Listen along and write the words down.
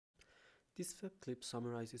This web clip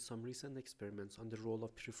summarizes some recent experiments on the role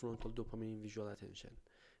of prefrontal dopamine in visual attention.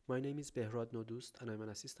 My name is Behrad Noudoost and I'm an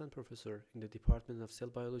assistant professor in the Department of Cell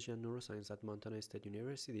Biology and Neuroscience at Montana State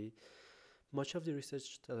University. Much of the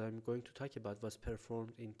research that I'm going to talk about was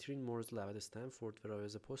performed in Trin Moore's lab at Stanford, where I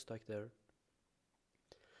was a postdoc there.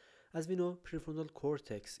 As we know, prefrontal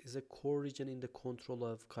cortex is a core region in the control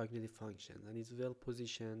of cognitive function and is well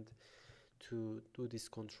positioned to do this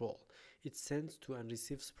control. It sends to and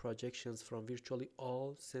receives projections from virtually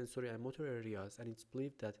all sensory and motor areas, and it's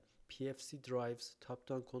believed that PFC drives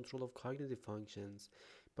top-down control of cognitive functions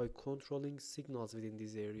by controlling signals within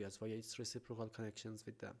these areas via its reciprocal connections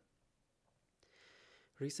with them.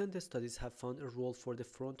 Recent studies have found a role for the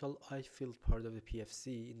frontal eye field part of the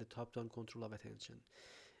PFC in the top-down control of attention.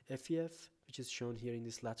 FEF, which is shown here in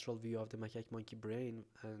this lateral view of the macaque monkey brain,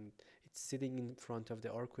 and it's sitting in front of the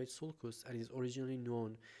arcuate sulcus and is originally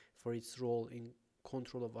known for its role in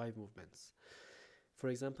control of eye movements. For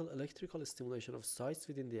example, electrical stimulation of sites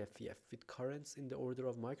within the FEF with currents in the order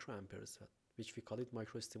of microamperes, which we call it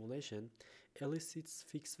microstimulation, elicits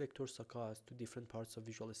fixed vector saccades to different parts of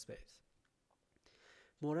visual space.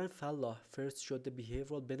 Moore and Fallah first showed the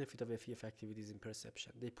behavioral benefit of FEF activities in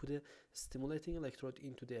perception. They put a stimulating electrode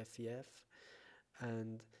into the FEF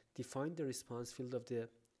and defined the response field of the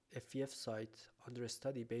FEF site under a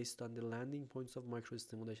study based on the landing points of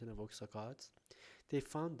microstimulation evoked saccades. They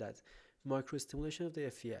found that microstimulation of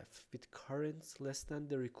the FEF with currents less than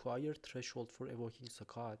the required threshold for evoking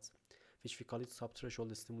saccades, which we call it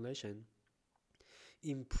subthreshold stimulation,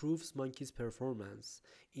 improves monkeys' performance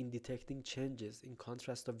in detecting changes in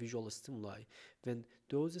contrast of visual stimuli when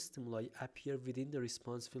those stimuli appear within the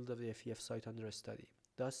response field of the FEF site under a study.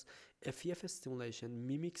 Thus, FEF stimulation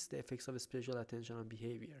mimics the effects of spatial attention on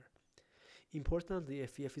behavior. Importantly,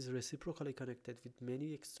 FEF is reciprocally connected with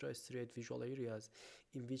many extrastriate visual areas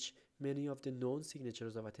in which many of the known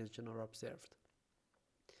signatures of attention are observed.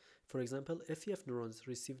 For example, FEF neurons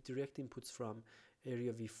receive direct inputs from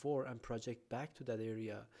area V4 and project back to that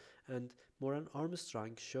area, and Moore and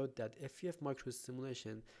Armstrong showed that FEF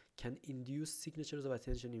microstimulation can induce signatures of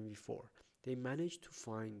attention in V4. They managed to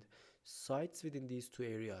find sites within these two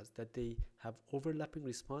areas that they have overlapping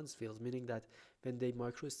response fields, meaning that when they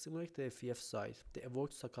microstimulate the FEF site, the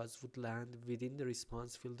evoked saccades would land within the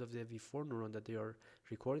response field of the V4 neuron that they are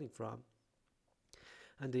recording from.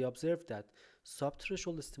 And they observed that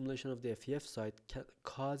subthreshold stimulation of the FEF site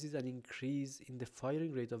causes an increase in the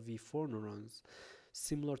firing rate of V4 neurons,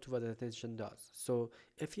 similar to what attention does. So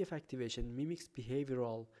FEF activation mimics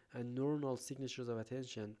behavioral and neuronal signatures of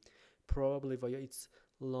attention, probably via its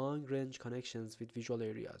long-range connections with visual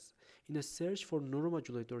areas. In a search for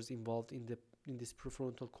neuromodulators involved in this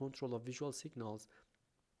prefrontal control of visual signals,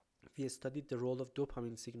 we studied the role of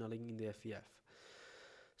dopamine signaling in the FEF.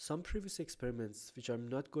 Some previous experiments, which I'm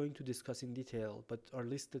not going to discuss in detail but are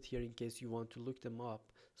listed here in case you want to look them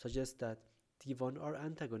up, suggest that D1R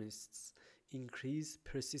antagonists increase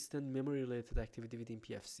persistent memory-related activity within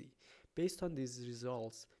PFC. Based on these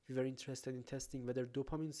results, we were interested in testing whether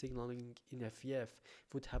dopamine signaling in FEF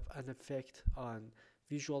would have an effect on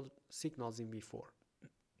visual signals in V4.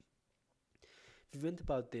 We went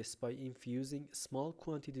about this by infusing small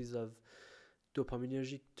quantities of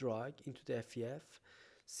dopaminergic drug into the FEF.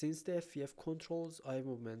 Since the FEF controls eye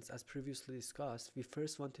movements as previously discussed, we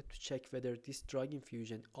first wanted to check whether this drug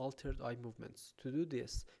infusion altered eye movements. To do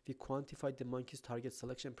this, we quantified the monkey's target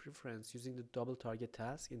selection preference using the double target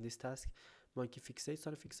task. In this task, monkey fixates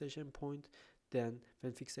on a fixation point. Then,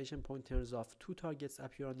 when fixation point turns off, two targets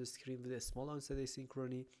appear on the screen with a small onset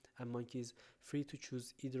asynchrony, and monkey is free to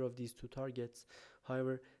choose either of these two targets.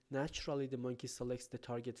 However, naturally, the monkey selects the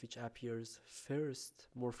target which appears first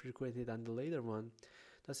more frequently than the later one.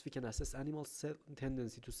 Thus, we can assess animal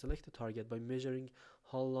tendency to select a target by measuring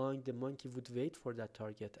how long the monkey would wait for that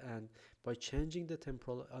target, and by changing the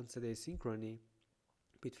temporal onset asynchrony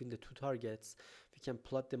between the two targets, we can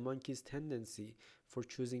plot the monkey's tendency for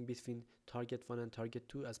choosing between target 1 and target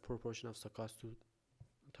 2 as proportion of saccades to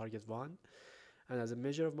target 1. And as a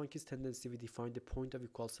measure of monkey's tendency, we define the point of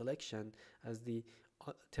equal selection as the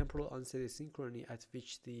temporal onset asynchrony at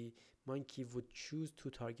which the monkey would choose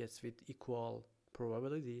two targets with equal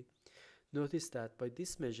probability. Notice that by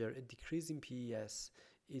this measure, a decrease in PES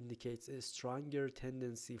indicates a stronger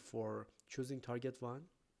tendency for choosing target 1.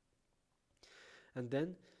 And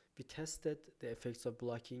then we tested the effects of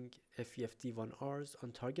blocking FEF-D1Rs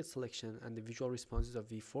on target selection and the visual responses of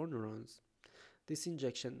V4 neurons. This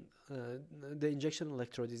injection, the injection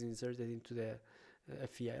electrode is inserted into the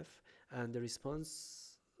FEF, and the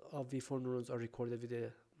response of V4 neurons are recorded with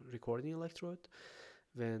a recording electrode.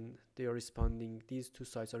 when they are responding, these two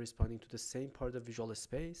sites are responding to the same part of visual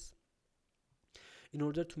space. In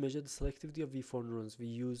order to measure the selectivity of V4 neurons, we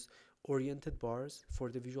use oriented bars for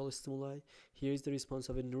the visual stimuli. Here is the response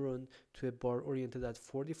of a neuron to a bar oriented at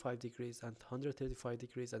 45 degrees and 135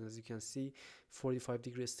 degrees, and as you can see, 45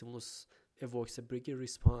 degree stimulus evokes a bigger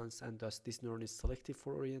response, and thus this neuron is selective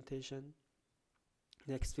for orientation.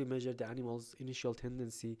 Next, we measure the animal's initial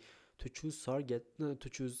tendency to choose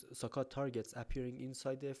saccade targets appearing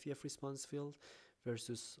inside the FEF response field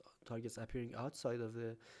versus targets appearing outside of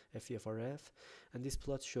the FEFRF, and this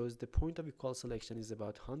plot shows the point of equal selection is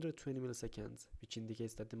about 120 milliseconds, which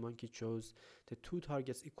indicates that the monkey chose the two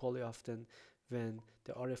targets equally often when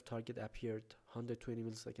the RF target appeared 120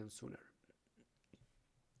 milliseconds sooner.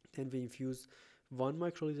 Then we infuse 1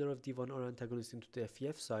 microliter of D1R antagonist into the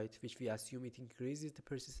FEF site, which we assume it increases the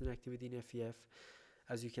persistent activity in FEF.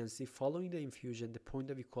 As you can see, following the infusion, the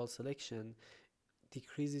point of equal selection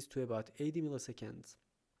decreases to about 80 milliseconds,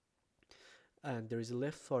 and there is a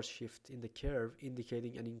leftward shift in the curve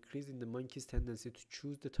indicating an increase in the monkey's tendency to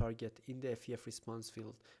choose the target in the FEF response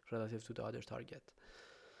field relative to the other target.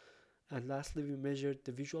 And lastly, we measured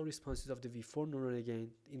the visual responses of the V4 neuron again.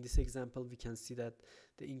 In this example, we can see that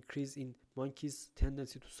the increase in monkey's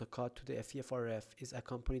tendency to saccade to the FEFRF is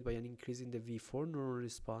accompanied by an increase in the V4 neuron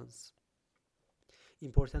response.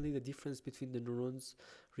 Importantly, the difference between the neurons'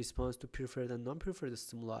 response to preferred and non-preferred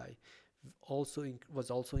stimuli was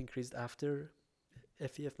also increased after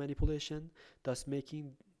FEF manipulation, thus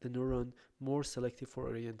making the neuron more selective for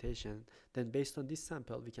orientation. Then based on this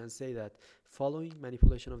sample, we can say that following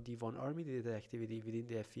manipulation of D1R mediated activity within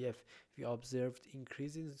the FEF, we observed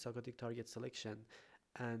increases in saccadic target selection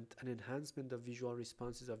and an enhancement of visual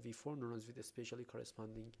responses of V4 neurons with spatially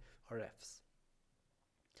corresponding RFs.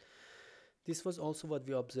 This was also what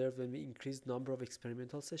we observed when we increased number of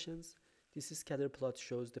experimental sessions. This scatter plot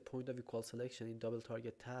shows the point of equal selection in double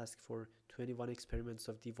target task for 21 experiments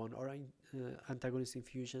of D1R antagonist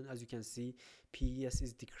infusion. As you can see, PES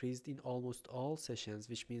is decreased in almost all sessions,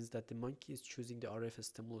 which means that the monkey is choosing the RF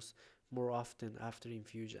stimulus more often after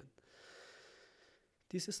infusion.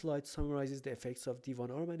 This slide summarizes the effects of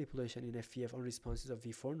D1R manipulation in FEF on responses of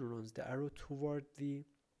V4 neurons. The arrow toward the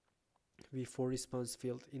V4 response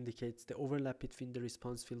field indicates the overlap between the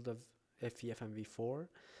response field of FEF and V4.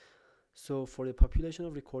 So for the population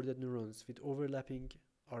of recorded neurons with overlapping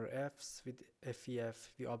RFs with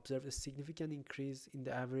FEF, we observed a significant increase in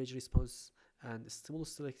the average response and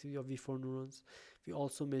stimulus selectivity of V4 neurons. We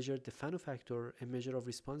also measured the Fano factor, a measure of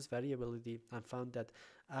response variability, and found that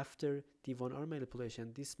after D1R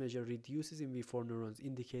manipulation, this measure reduces in V4 neurons,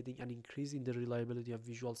 indicating an increase in the reliability of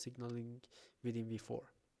visual signaling within V4.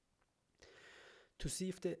 To see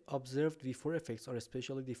if the observed V4 effects are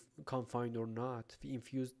spatially confined or not, we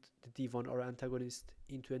infused the D1R antagonist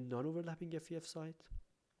into a non-overlapping FEF site.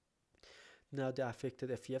 Now the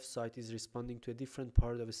affected FEF site is responding to a different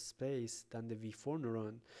part of space than the V4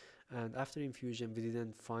 neuron, and after infusion we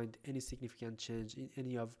didn't find any significant change in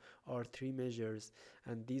any of our three measures,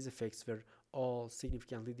 and these effects were all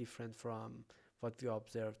significantly different from what we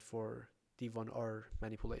observed for D1R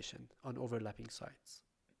manipulation on overlapping sites.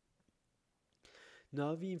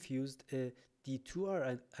 Now we infused a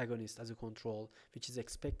D2R agonist as a control, which is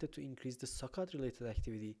expected to increase the saccade-related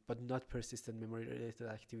activity but not persistent memory-related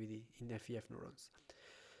activity in FEF neurons.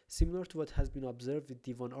 Similar to what has been observed with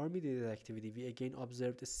D1R mediated activity, we again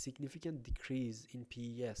observed a significant decrease in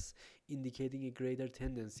PES, indicating a greater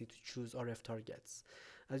tendency to choose RF targets.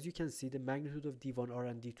 As you can see, the magnitude of D1R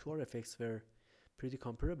and D2R effects were pretty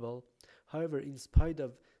comparable. However, in spite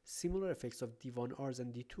of similar effects of D1Rs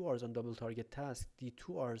and D2Rs on double target task,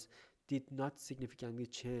 D2Rs did not significantly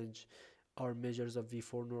change our measures of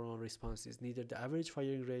V4 neuronal responses, neither the average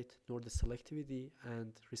firing rate nor the selectivity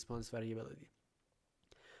and response variability.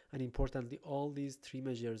 And importantly, all these three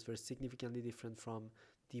measures were significantly different from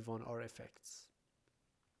D1R effects.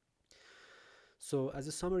 So as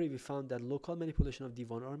a summary, we found that local manipulation of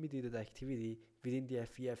D1R mediated activity within the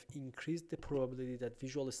FEF increased the probability that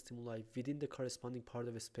visual stimuli within the corresponding part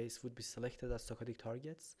of a space would be selected as saccadic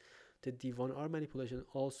targets. The D1R manipulation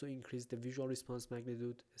also increased the visual response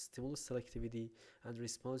magnitude, stimulus selectivity, and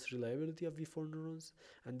response reliability of V4 neurons,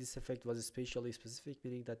 and this effect was spatially specific,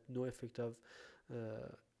 meaning that no effect of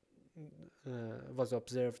was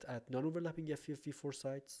observed at non-overlapping FEF-V4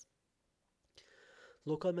 sites.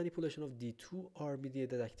 Local manipulation of D2R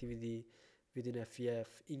mediated activity within FEF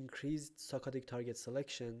increased saccadic target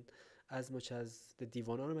selection as much as the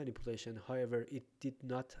D1R manipulation. However, it did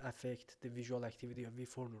not affect the visual activity of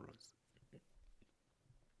V4 neurons.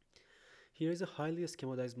 Here is a highly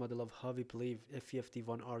schematized model of how we believe FEF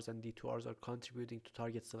D1Rs and D2Rs are contributing to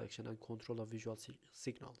target selection and control of visual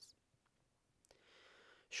signals.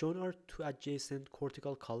 Shown are two adjacent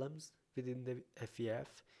cortical columns within the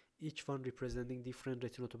FEF, each one representing different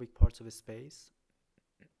retinotopic parts of a space.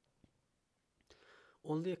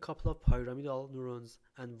 Only a couple of pyramidal neurons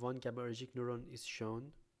and one GABAergic neuron is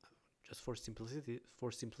shown, just for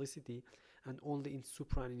simplicity, and only in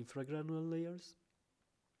supra and infragranular layers.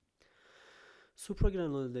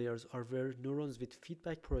 Supragranular layers are where neurons with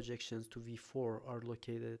feedback projections to V4 are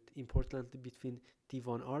located. Importantly, between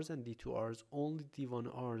D1Rs and D2Rs, only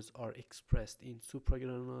D1Rs are expressed in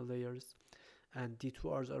supragranular layers, and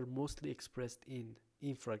D2Rs are mostly expressed in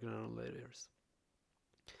infragranular layers.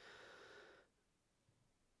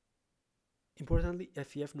 Importantly,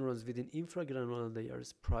 FEF neurons within infragranular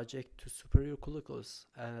layers project to superior collicles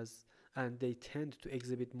and they tend to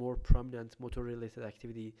exhibit more prominent motor-related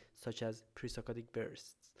activity such as presaccadic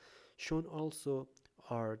bursts. Shown also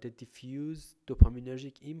are the diffuse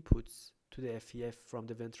dopaminergic inputs to the FEF from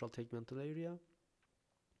the ventral tegmental area.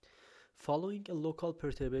 Following a local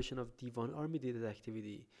perturbation of D1R mediated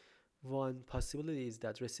activity, one possibility is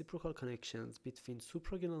that reciprocal connections between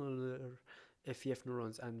supragranular FEF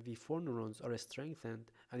neurons and V4 neurons are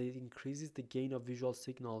strengthened, and it increases the gain of visual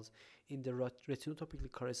signals in the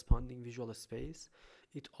retinotopically corresponding visual space.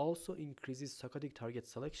 It also increases saccadic target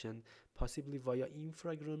selection, possibly via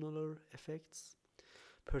infragranular effects.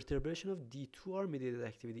 Perturbation of D2R mediated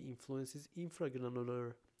activity influences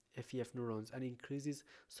infragranular FEF neurons and increases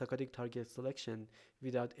saccadic target selection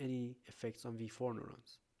without any effects on V4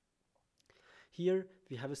 neurons. Here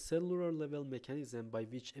we have a cellular level mechanism by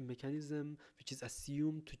which a mechanism which is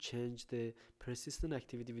assumed to change the persistent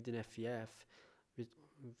activity within FEF,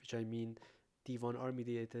 which I mean D1R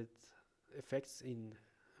mediated effects in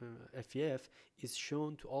FEF, is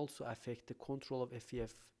shown to also affect the control of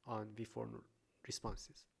FEF on V4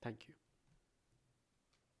 responses. Thank you.